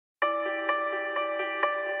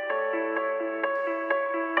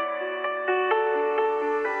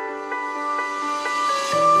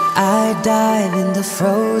I dive in the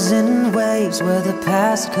frozen waves where the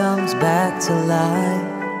past comes back to life.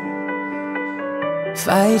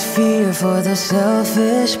 Fight fear for the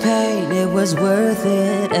selfish pain, it was worth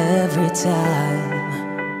it every time.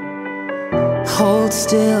 Hold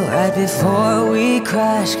still right before we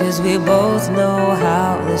crash, 'cause we both know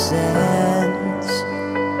how this ends.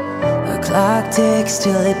 The clock ticks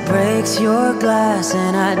till it breaks your glass,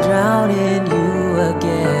 and I drown in you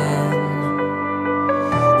again.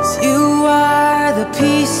 'Cause you are the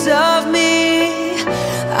piece of me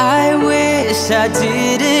I wish I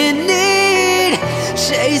didn't need.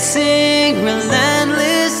 Chasing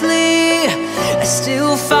relentlessly, I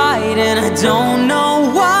still fight and I don't know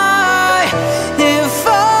why. If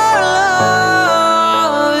our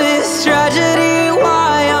love is tragedy,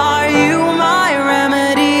 why are you my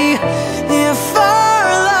remedy? If our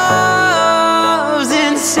love's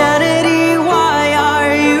insanity, why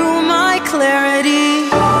are you my clarity?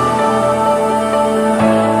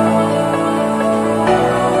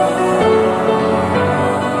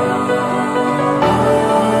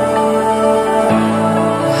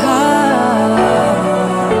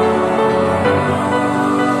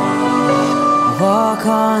 Walk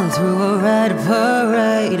on through a red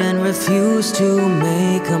parade and refuse to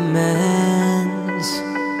make amends.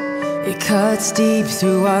 It cuts deep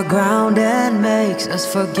through our ground and makes us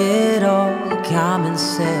forget all common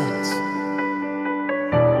sense.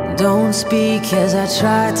 Don't speak as I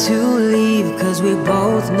try to leave, 'cause we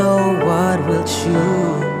both know what we'll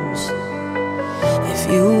choose. If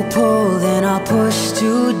you pull, then I'll push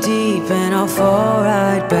too deep and I'll fall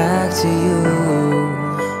right back to you.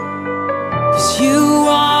 'Cause you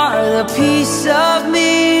are the piece of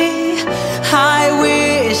me I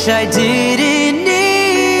wish I didn't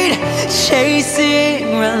need.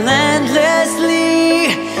 Chasing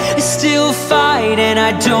relentlessly, I still fight and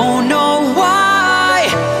I don't know why.